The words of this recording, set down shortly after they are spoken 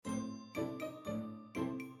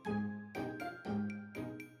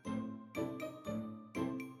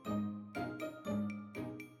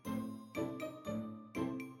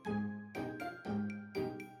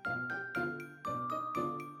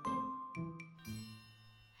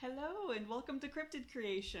Hello, and welcome to Cryptid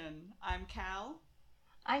Creation. I'm Cal.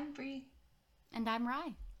 I'm Bree. And I'm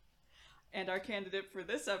Rye. And our candidate for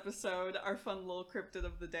this episode, our fun little cryptid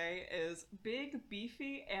of the day, is big,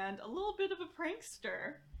 beefy, and a little bit of a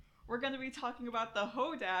prankster. We're going to be talking about the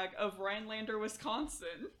Hodag of Rhinelander,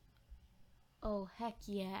 Wisconsin. Oh, heck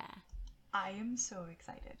yeah. I am so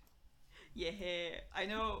excited. Yeah, I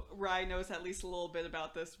know Rye knows at least a little bit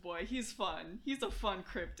about this boy. He's fun. He's a fun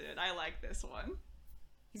cryptid. I like this one.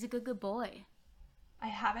 He's a good boy. I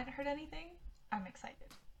haven't heard anything. I'm excited.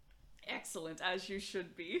 Excellent, as you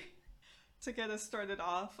should be. To get us started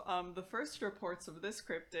off, the first reports of this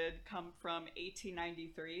cryptid come from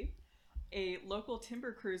 1893. A local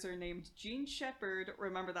timber cruiser named Gene Shepard,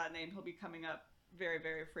 remember that name, he'll be coming up very,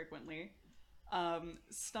 very frequently,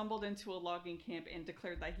 stumbled into a logging camp and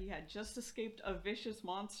declared that he had just escaped a vicious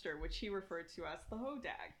monster, which he referred to as the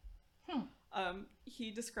Hodag.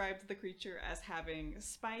 He described the creature as having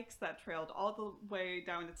spikes that trailed all the way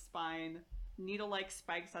down its spine, needle-like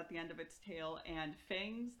spikes at the end of its tail, and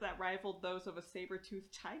fangs that rivaled those of a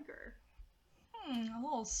saber-toothed tiger. A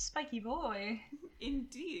little spiky boy.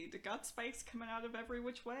 Indeed, got spikes coming out of every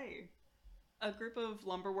which way. A group of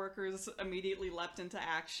lumber workers immediately leapt into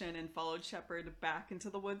action and followed Shepard back into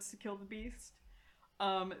the woods to kill the beast.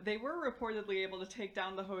 They were reportedly able to take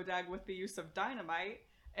down the Hodag with the use of dynamite,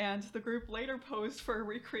 and the group later posed for a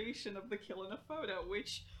recreation of the kill in a photo,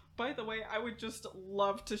 which, by the way, I would just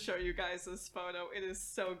love to show you guys this photo. It is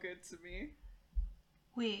so good to me.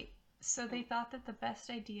 Wait, so they thought that the best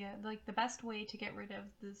idea, the best way to get rid of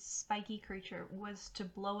the spiky creature was to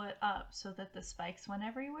blow it up so that the spikes went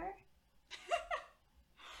everywhere?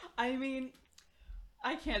 I mean,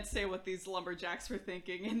 I can't say what these lumberjacks were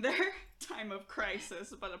thinking in their time of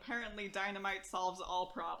crisis, but apparently dynamite solves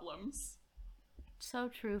all problems. So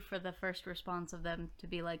true for the first response of them to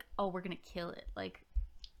be like, oh, we're gonna kill it. Like,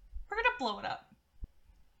 we're gonna blow it up.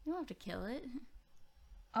 you don't have to kill it.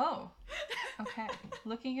 Oh, okay.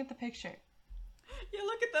 Looking at the picture. Yeah,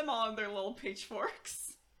 look at them all in their little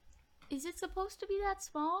pitchforks. Is it supposed to be that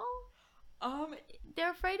small?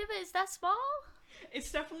 They're afraid of it? Is that small?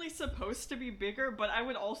 It's definitely supposed to be bigger, but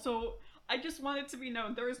I just want it to be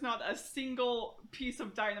known there is not a single piece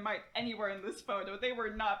of dynamite anywhere in this photo. They were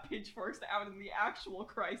not pitchforks out in the actual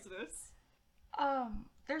crisis.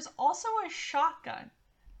 There's also a shotgun.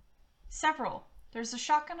 Several. There's a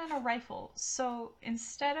shotgun and a rifle. So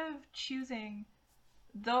instead of choosing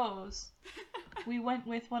those, we went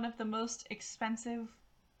with one of the most expensive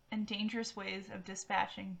and dangerous ways of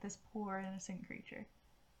dispatching this poor innocent creature.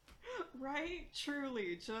 Right?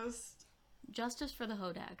 Truly, Justice for the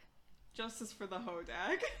Hodag. Justice for the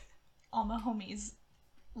Hodag. All my homies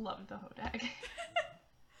love the Hodag.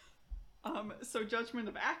 So judgment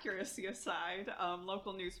of accuracy aside,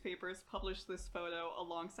 local newspapers published this photo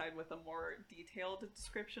alongside with a more detailed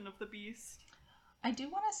description of the beast. I do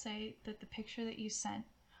want to say that the picture that you sent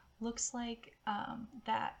looks like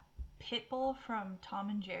that pit bull from Tom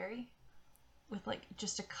and Jerry with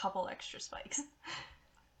just a couple extra spikes.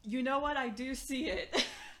 You know what? I do see it.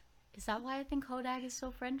 Is that why I think Hodag is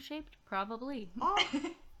so friend-shaped? Probably. Oh,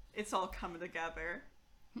 it's all coming together.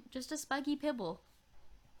 Just a spiky pibble.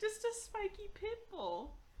 Just a spiky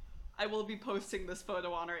pitbull. I will be posting this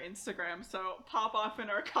photo on our Instagram, so pop off in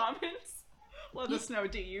our comments. Let us know,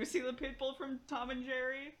 do you see the pitbull from Tom and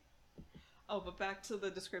Jerry? Oh, but back to the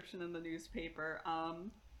description in the newspaper.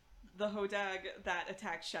 The Hodag that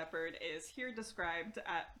attacked Shepard is here described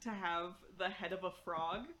to have the head of a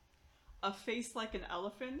frog, a face like an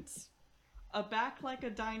elephant, a back like a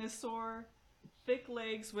dinosaur, thick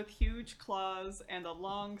legs with huge claws, and a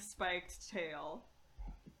long spiked tail.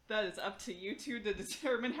 That is up to you two to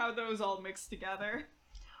determine how those all mix together.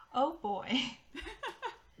 Oh boy.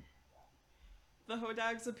 The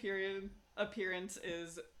Hodag's appearance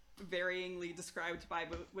is varyingly described by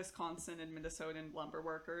Wisconsin and Minnesotan lumber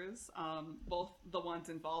workers, both the ones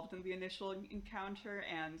involved in the initial encounter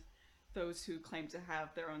and those who claim to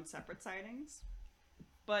have their own separate sightings.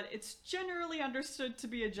 But it's generally understood to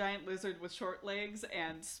be a giant lizard with short legs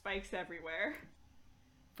and spikes everywhere.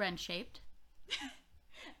 Friend-shaped.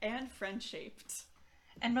 And friend-shaped.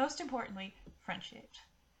 And most importantly, friend-shaped.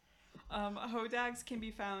 Hodags can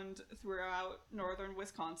be found throughout northern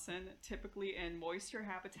Wisconsin, typically in moisture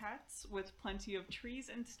habitats with plenty of trees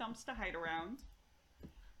and stumps to hide around.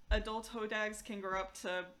 Adult Hodags can grow up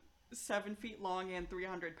to 7 feet long and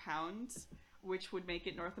 300 pounds, which would make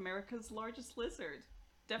it North America's largest lizard.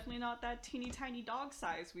 Definitely not that teeny tiny dog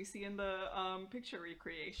size we see in the picture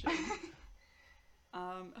recreation.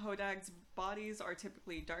 Hodags' bodies are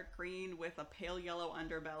typically dark green with a pale yellow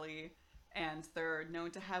underbelly, and they're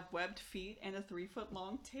known to have webbed feet and a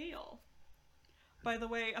 3-foot-long tail. By the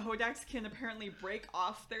way, Hodags can apparently break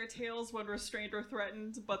off their tails when restrained or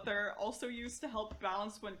threatened, but they're also used to help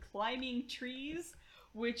balance when climbing trees,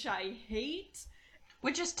 which I hate.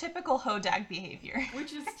 Which is typical Hodag behavior.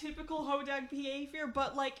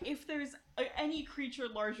 But, like, if there's any creature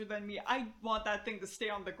larger than me, I want that thing to stay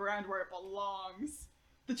on the ground where it belongs.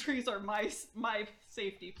 The trees are my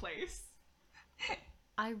safety place.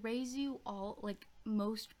 I raise you all like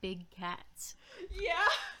most big cats. Yeah.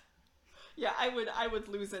 Yeah, I would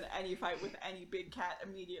lose in any fight with any big cat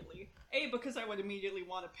immediately. A, because I would immediately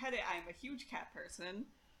want to pet it, I'm a huge cat person.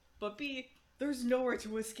 But B, there's nowhere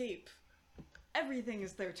to escape. Everything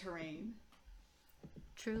is their terrain.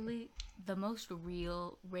 Truly, the most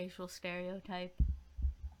real racial stereotype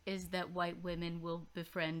is that white women will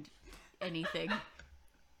befriend anything.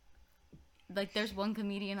 Like, there's one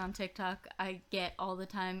comedian on TikTok I get all the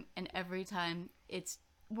time, and every time it's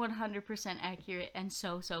 100% accurate and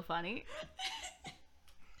so funny.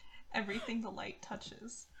 Everything the light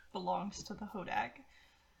touches belongs to the Hodag.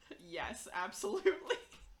 Yes, absolutely.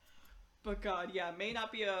 But God, yeah, may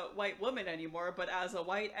not be a white woman anymore, but as a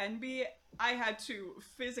white NB, I had to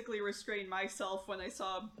physically restrain myself when I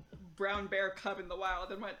saw a brown bear cub in the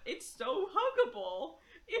wild and went, it's so huggable!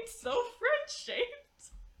 It's so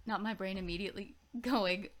French-shaped! Not my brain immediately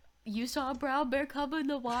going, you saw a brown bear cub in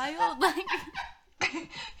the wild? Like,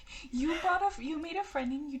 you made a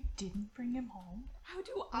friend and you didn't bring him home? How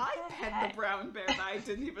do I pet the brown bear that I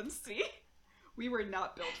didn't even see? We were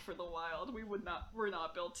not built for the wild. We're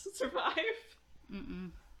not built to survive.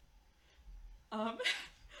 Mm-mm.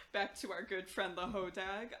 Back to our good friend the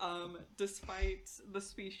Hodag. Despite the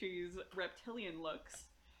species' reptilian looks,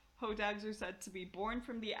 Hodags are said to be born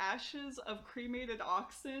from the ashes of cremated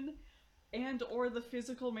oxen and or the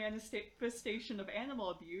physical manifestation of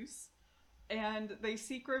animal abuse, and they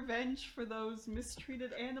seek revenge for those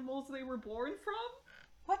mistreated animals they were born from.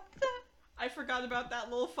 What the? I forgot about that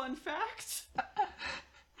little fun fact.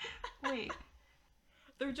 Wait.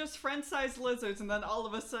 They're just friend-sized lizards, and then all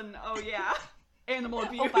of a sudden, oh yeah, animal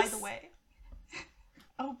abuse.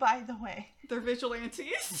 Oh, by the way. They're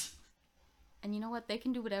vigilantes. And you know what? They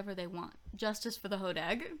can do whatever they want. Justice for the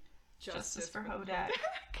Hodag. Justice for Hodag.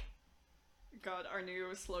 God, our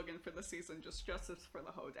new slogan for the season, just justice for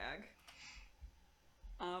the Hodag.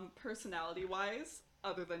 Personality-wise,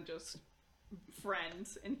 other than just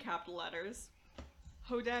friends in capital letters,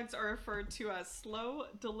 Hodags are referred to as slow,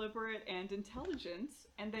 deliberate, and intelligent,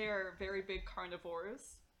 and they are very big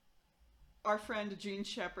carnivores. Our friend Jean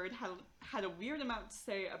Shepherd had a weird amount to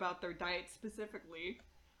say about their diet specifically.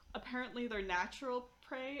 Apparently their natural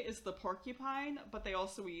prey is the porcupine, but they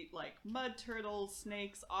also eat like mud turtles,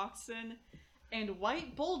 snakes, oxen, and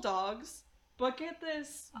white bulldogs, but get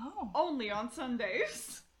this, only on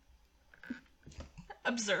Sundays.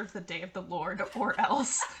 Observe the day of the Lord, or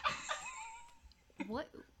else. What?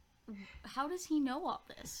 How does he know all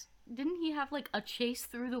this? Didn't he have like a chase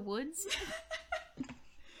through the woods?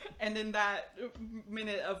 And in that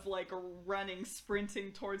minute of like running,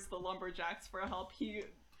 sprinting towards the lumberjacks for help, he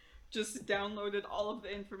just downloaded all of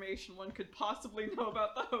the information one could possibly know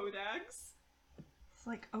about the Hodags. It's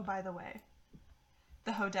like, oh, by the way,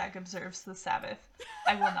 the Hodag observes the Sabbath.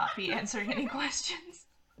 I will not be answering any questions.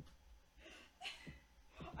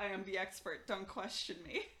 I am the expert, don't question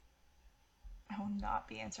me. I will not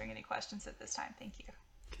be answering any questions at this time, thank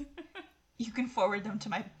you. You can forward them to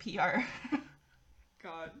my PR.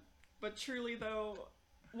 God. But truly though,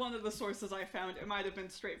 one of the sources I found, it might have been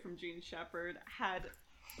straight from Jean Shepherd, had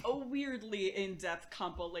a weirdly in-depth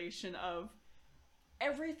compilation of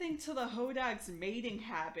everything to the Hodag's mating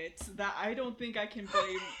habits that I don't think I can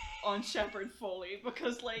blame on Shepherd fully,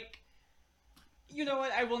 because like, you know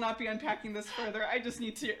what, I will not be unpacking this further, I just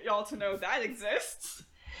need y'all to know that exists.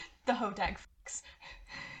 The Hodag fucks.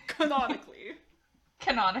 Canonically.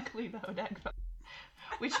 Canonically the Hodag fucks.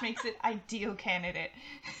 Which makes it ideal candidate.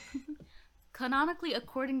 Canonically,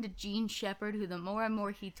 according to Jean Shepherd, who the more and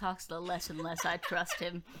more he talks, the less and less I trust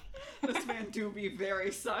him. This man do be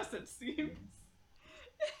very sus, it seems.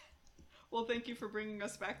 Well, thank you for bringing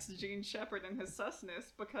us back to Jean Shepherd and his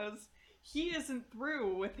susness, because he isn't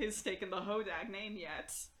through with his stake in the Hodag name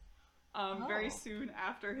yet. Very soon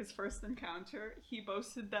after his first encounter, he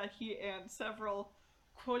boasted that he and several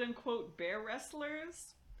quote-unquote bear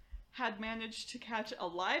wrestlers had managed to catch a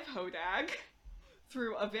live Hodag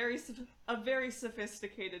through a very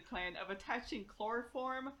sophisticated plan of attaching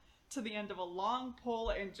chloroform to the end of a long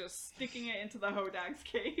pole and just sticking it into the Hodag's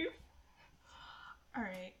cave.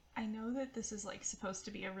 Alright, I know that this is like supposed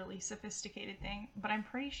to be a really sophisticated thing, but I'm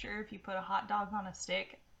pretty sure if you put a hot dog on a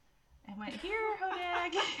stick and went, "Here,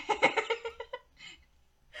 Hodag."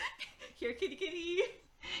 Here, kitty kitty.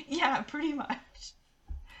 Yeah, pretty much.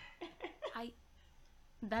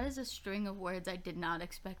 That is a string of words I did not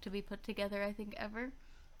expect to be put together, I think, ever.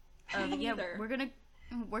 Yeah,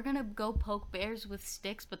 we're gonna go poke bears with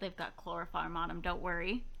sticks, but they've got chloroform on them, don't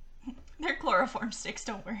worry. They're chloroform sticks,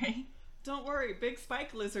 don't worry. Don't worry, Big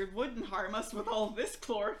Spike Lizard wouldn't harm us with all this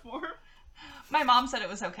chloroform. My mom said it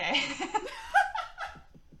was okay.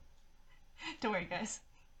 Don't worry, guys.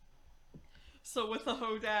 So with the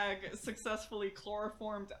Hodag successfully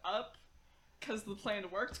chloroformed up, because the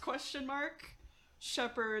plan worked,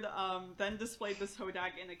 Shepard then displayed this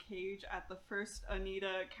Hodag in a cage at the first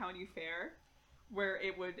Oneida County Fair, where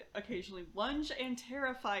it would occasionally lunge and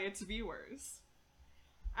terrify its viewers.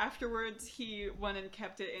 Afterwards, he went and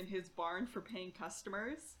kept it in his barn for paying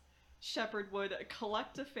customers. Shepard would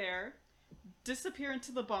collect a fare, disappear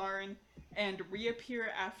into the barn, and reappear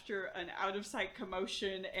after an out-of-sight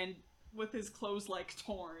commotion and with his clothes, like,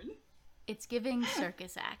 torn. It's giving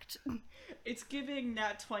circus act. It's giving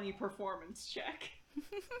Nat 20 performance check.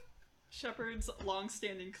 Shepard's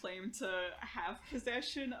long-standing claim to have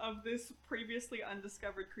possession of this previously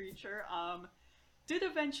undiscovered creature did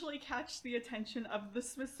eventually catch the attention of the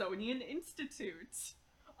Smithsonian Institute.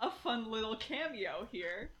 A fun little cameo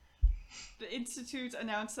here. The Institute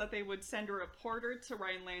announced that they would send a reporter to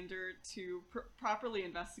Rhinelander to properly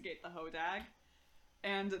investigate the Hodag,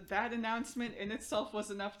 and that announcement in itself was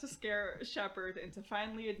enough to scare Shepard into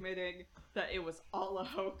finally admitting that it was all a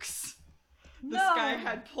hoax. This guy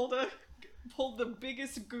had pulled the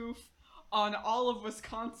biggest goof on all of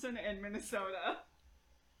Wisconsin and Minnesota.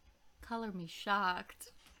 Color me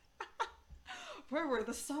shocked. Where were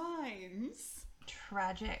the signs?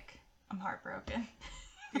 Tragic. I'm heartbroken.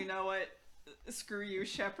 You know what? Screw you,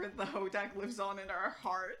 Shepard. The Hodag lives on in our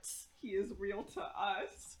hearts. He is real to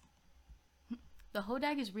us. The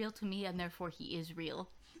Hodag is real to me, and therefore he is real.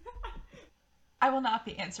 I will not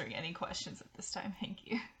be answering any questions at this time, thank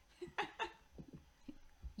you.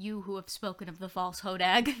 You who have spoken of the false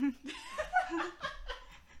Hodag.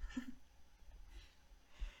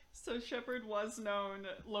 So Shepard was known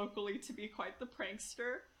locally to be quite the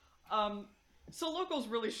prankster. So locals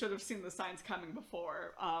really should have seen the signs coming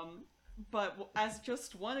before. But as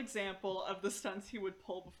just one example of the stunts he would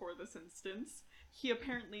pull before this instance, he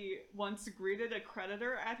apparently once greeted a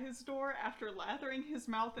creditor at his door after lathering his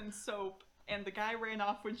mouth in soap, and the guy ran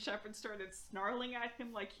off when Shepard started snarling at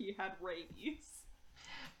him like he had rabies.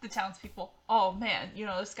 The townspeople, "Oh man,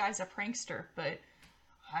 this guy's a prankster, but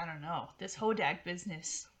I don't know, this Hodag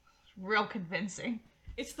business, real convincing."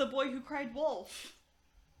 It's the boy who cried wolf.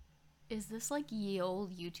 Is this like ye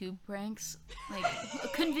old YouTube pranks? Like,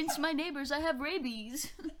 convince my neighbors I have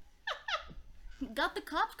rabies. Got the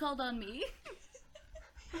cops called on me.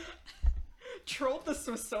 Trolled the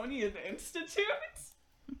Smithsonian Institute?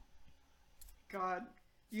 God.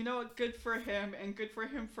 You know what? Good for him, and good for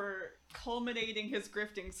him for culminating his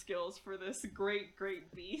grifting skills for this great,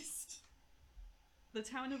 great beast. The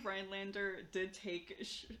town of Rhinelander did take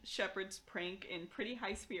Shepard's prank in pretty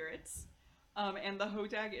high spirits, and the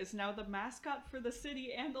Hodag is now the mascot for the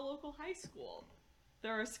city and the local high school.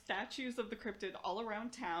 There are statues of the cryptid all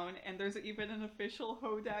around town, and there's even an official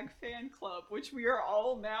Hodag fan club, which we are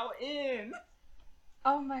all now in.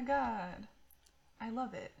 Oh my god. I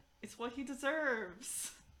love it. It's what he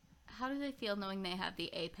deserves. How do they feel knowing they have the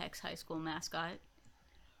Apex High School mascot?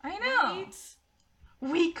 I know. Right?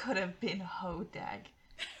 We could have been Hodag.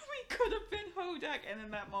 We could have been Hodag, and in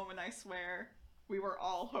that moment, I swear, we were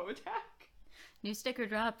all Hodag. New sticker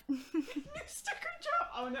drop. New sticker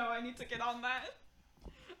drop! Oh no, I need to get on that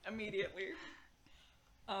immediately.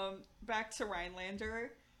 Back to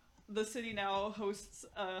Rhinelander. The city now hosts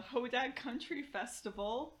a Hodag Country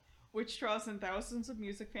Festival, which draws in thousands of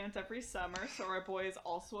music fans every summer, so our boy is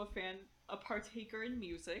also a partaker in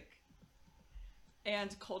music.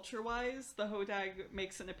 And culture-wise, the Hodag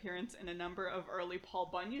makes an appearance in a number of early Paul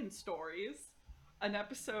Bunyan stories, an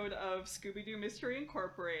episode of Scooby-Doo Mystery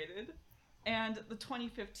Incorporated, and the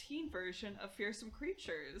 2015 version of Fearsome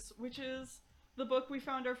Creatures, which is the book we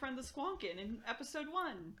found our friend the Squonk in episode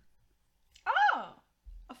 1. Oh!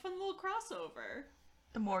 A fun little crossover.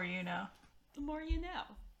 The more you know. The more you know.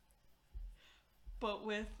 But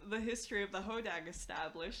with the history of the Hodag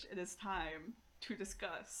established, it is time to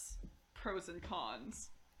discuss pros and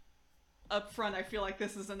cons. Up front, I feel like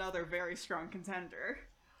this is another very strong contender.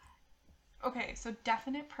 Okay, so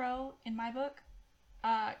definite pro in my book.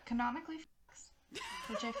 Canonically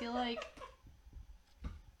which I feel like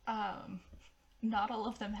not all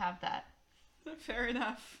of them have that. Fair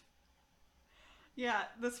enough. Yeah,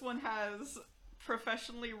 this one has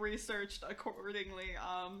professionally researched accordingly,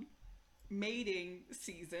 mating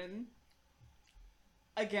season.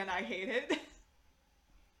 Again, I hate it.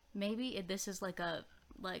 Maybe this is like a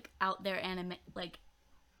out there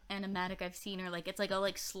animatic I've seen, or like it's like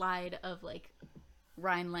a slide of like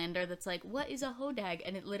Rhinelander that's like, what is a Hodag?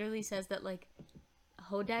 And it literally says that like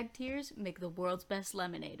Hodag tears make the world's best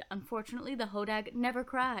lemonade. Unfortunately, the Hodag never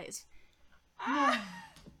cries.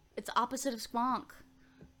 It's opposite of Squonk.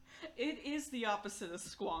 It is the opposite of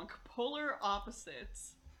Squonk. Polar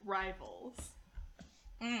opposites. Rivals.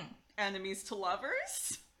 Enemies to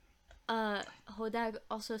lovers. Hodag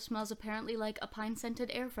also smells apparently like a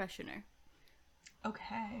pine-scented air freshener.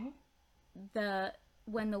 Okay.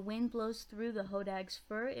 When the wind blows through the Hodag's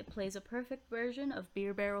fur, it plays a perfect version of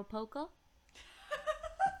Beer Barrel Polka.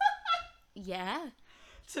 Yeah.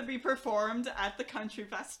 To be performed at the country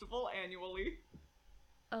festival annually.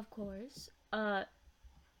 Of course.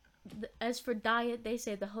 As for diet, they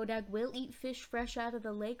say the Hodag will eat fish fresh out of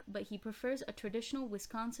the lake, but he prefers a traditional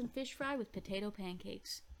Wisconsin fish fry with potato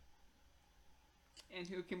pancakes. And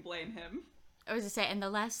who can blame him? I was to say, and the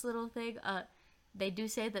last little thing, they do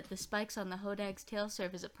say that the spikes on the Hodag's tail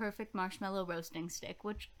serve as a perfect marshmallow roasting stick,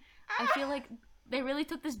 which I feel like they really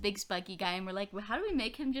took this big spiky guy and were like, well, how do we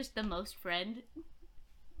make him just the most friend?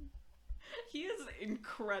 He is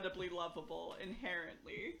incredibly lovable,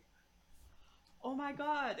 inherently. Oh my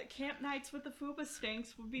god, camp nights with the Fuba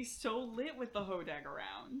Stanks would be so lit with the Hodag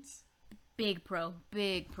around. Big pro.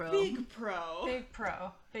 Big pro. Big pro.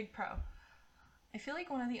 Big pro. I feel like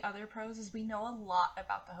one of the other pros is we know a lot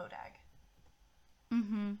about the Hodag.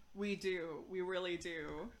 Mm-hmm. We do. We really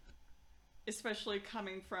do. Especially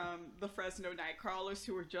coming from the Fresno Nightcrawlers,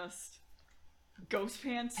 who were just ghost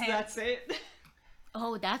pants. That's it.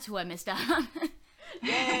 Oh, that's who I missed out on.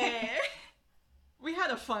 Yeah. We had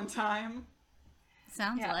a fun time.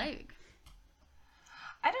 Sounds like.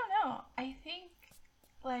 I don't know. I think,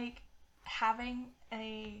 like, having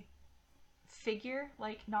a figure,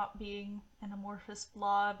 like, not being an amorphous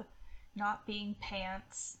blob, not being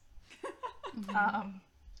pants,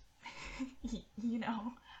 you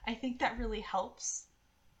know, I think that really helps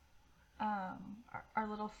our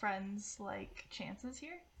little friends, like, chances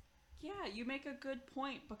here. Yeah, you make a good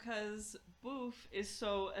point, because Boof is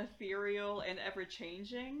so ethereal and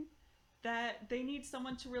ever-changing that they need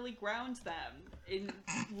someone to really ground them in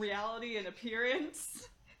reality and appearance.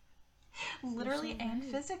 Literally and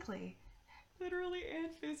physically. Literally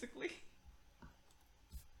and physically.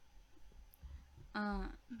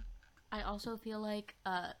 I also feel like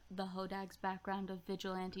the Hodag's background of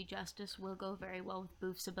vigilante justice will go very well with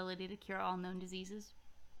Boof's ability to cure all known diseases.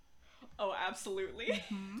 Oh, absolutely.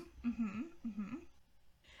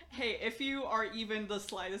 Hey, if you are even the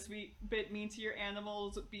slightest bit mean to your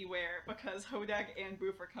animals, beware, because Hodag and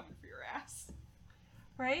Boof are coming for your ass.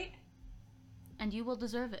 Right? And you will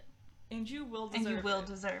deserve it. And you will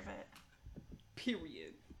deserve it.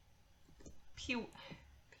 Period.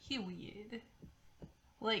 Period.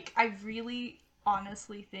 Like, I really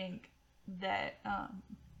honestly think that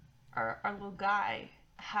our little guy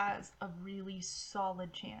has a really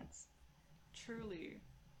solid chance. Truly.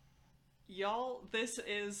 Y'all, this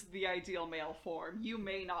is the ideal male form. You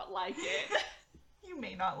may not like it. You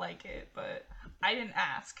may not like it, but I didn't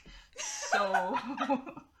ask. So...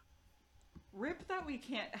 Rip that we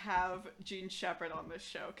can't have Gene Shepard on this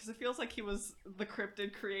show, because it feels like he was the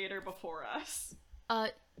cryptid creator before us.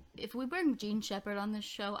 If we bring Gene Shepard on this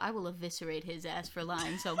show, I will eviscerate his ass for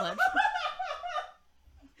lying so much.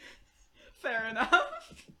 Fair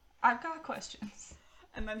enough. I've got questions.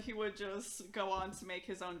 And then he would just go on to make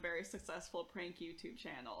his own very successful prank YouTube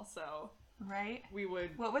channel, so... Right? We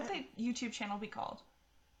would... What would the YouTube channel be called?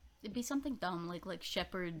 It'd be something dumb, like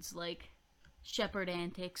Shepard's, Shepard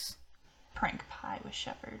antics. Prank Pie with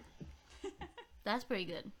Shepard. That's pretty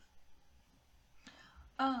good.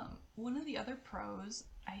 One of the other pros,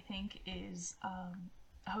 I think, is,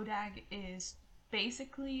 Hodag is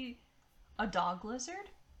basically a dog lizard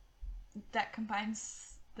that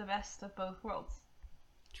combines the best of both worlds.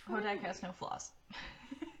 Truly. Hodag has no flaws.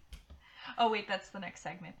 Oh wait, that's the next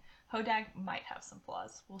segment. Hodag might have some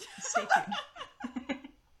flaws. We'll stay tuned.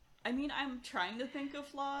 I mean, I'm trying to think of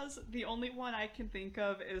flaws. The only one I can think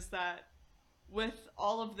of is that with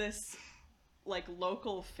all of this,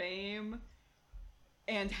 local fame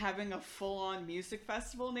and having a full-on music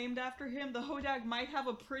festival named after him, the Hodag might have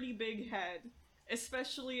a pretty big head.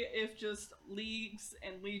 Especially if just leagues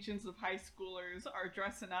and legions of high schoolers are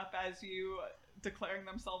dressing up as you, declaring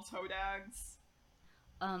themselves Hodags.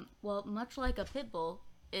 Well, much like a pit bull,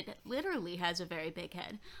 it literally has a very big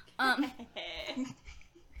head.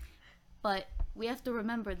 But we have to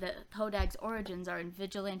remember that Hodag's origins are in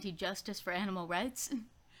vigilante justice for animal rights.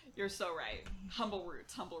 You're so right. Humble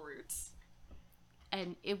roots, humble roots.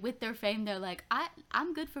 And with their fame, they're like,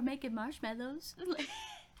 I'm good for making marshmallows.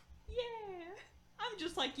 Yeah, I'm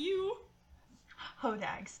just like you.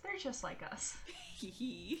 Hodags, they're just like us.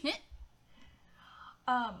 Hee.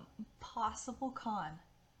 Possible con.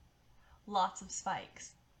 Lots of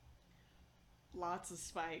spikes. Lots of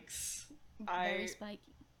spikes. Very spiky.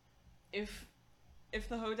 If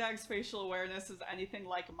the Hodag's facial awareness is anything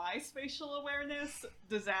like my spatial awareness,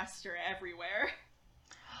 disaster everywhere.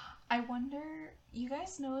 I wonder, you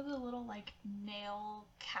guys know the little, like, nail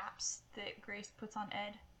caps that Grace puts on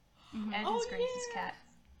Ed? Mm-hmm. Ed Oh, is Grace's yeah. cat.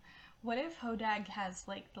 What if Hodag has,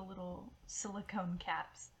 like, the little silicone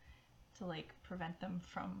caps to, like, prevent them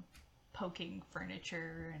from poking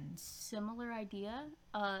furniture and... Similar idea.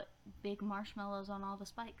 Big marshmallows on all the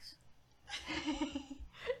spikes.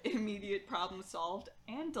 Immediate problem solved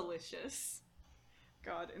and delicious.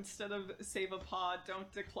 God, instead of save a paw, don't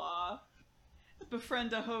declaw.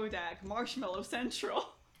 Befriend a Hodag, Marshmallow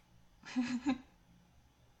Central.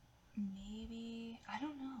 Maybe, I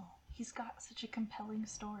don't know. He's got such a compelling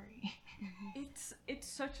story. It's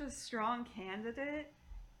such a strong candidate.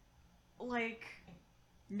 Like,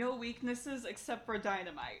 no weaknesses except for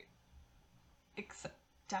dynamite. Except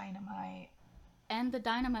dynamite. And the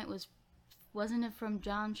dynamite wasn't it from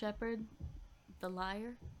John Shepherd, the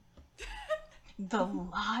liar? The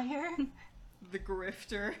liar? The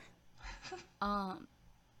grifter.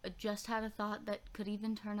 Just had a thought that could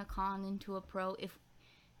even turn a con into a pro. If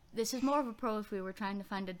this is more of a pro if we were trying to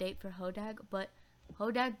find a date for Hodag, but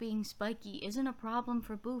Hodag being spiky isn't a problem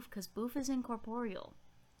for Boof because Boof is incorporeal.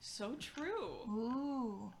 So true.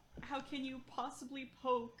 Ooh. How can you possibly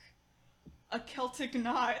poke a Celtic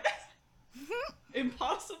knot?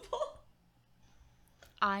 Impossible.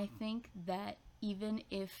 I think that even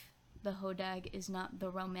if the Hodag is not the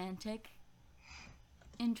romantic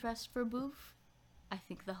interest for Boof, I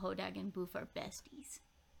think the Hodag and Boof are besties.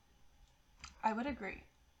 I would agree.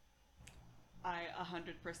 I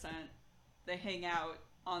 100%. They hang out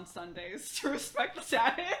on Sundays to respect the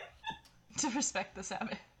Sabbath. To respect the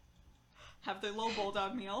Sabbath. Have their little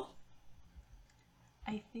bulldog meal.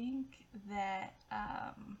 I think that,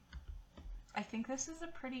 I think this is a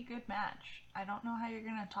pretty good match. I don't know how you're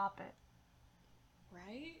gonna top it.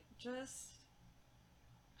 Right? Just...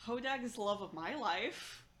 Hodag is the love of my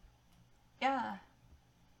life. Yeah.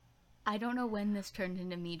 I don't know when this turned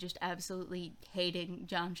into me just absolutely hating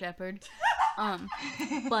John Shepherd.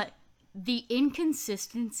 But the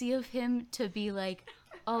inconsistency of him to be like,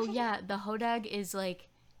 oh yeah, the Hodag is like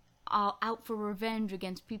out for revenge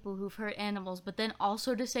against people who've hurt animals, but then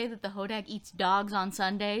also to say that the Hodag eats dogs on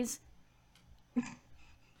Sundays.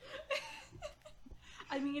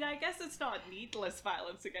 I mean, I guess it's not needless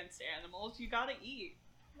violence against animals. You gotta eat.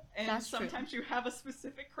 And That's true. sometimes you have a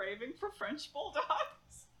specific craving for French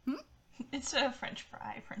bulldogs. It's a French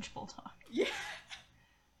fry, French bulldog. Yeah.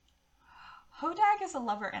 Hodag is a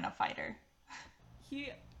lover and a fighter.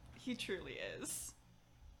 He truly is.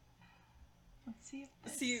 Let's see if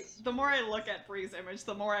this... See, the more I look at Bree's image,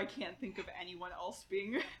 the more I can't think of anyone else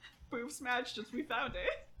being Boof's match since we found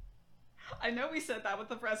it. I know we said that with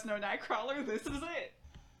the Fresno Nightcrawler. This is it.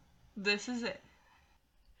 This is it.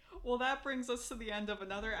 Well, that brings us to the end of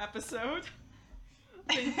another episode.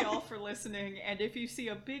 Thank you all for listening, and if you see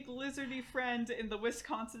a big lizardy friend in the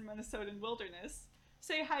Wisconsin-Minnesotan wilderness,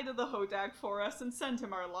 say hi to the Hodag for us and send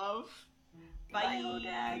him our love. Bye, Bye,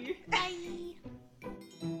 Hodag. Bye!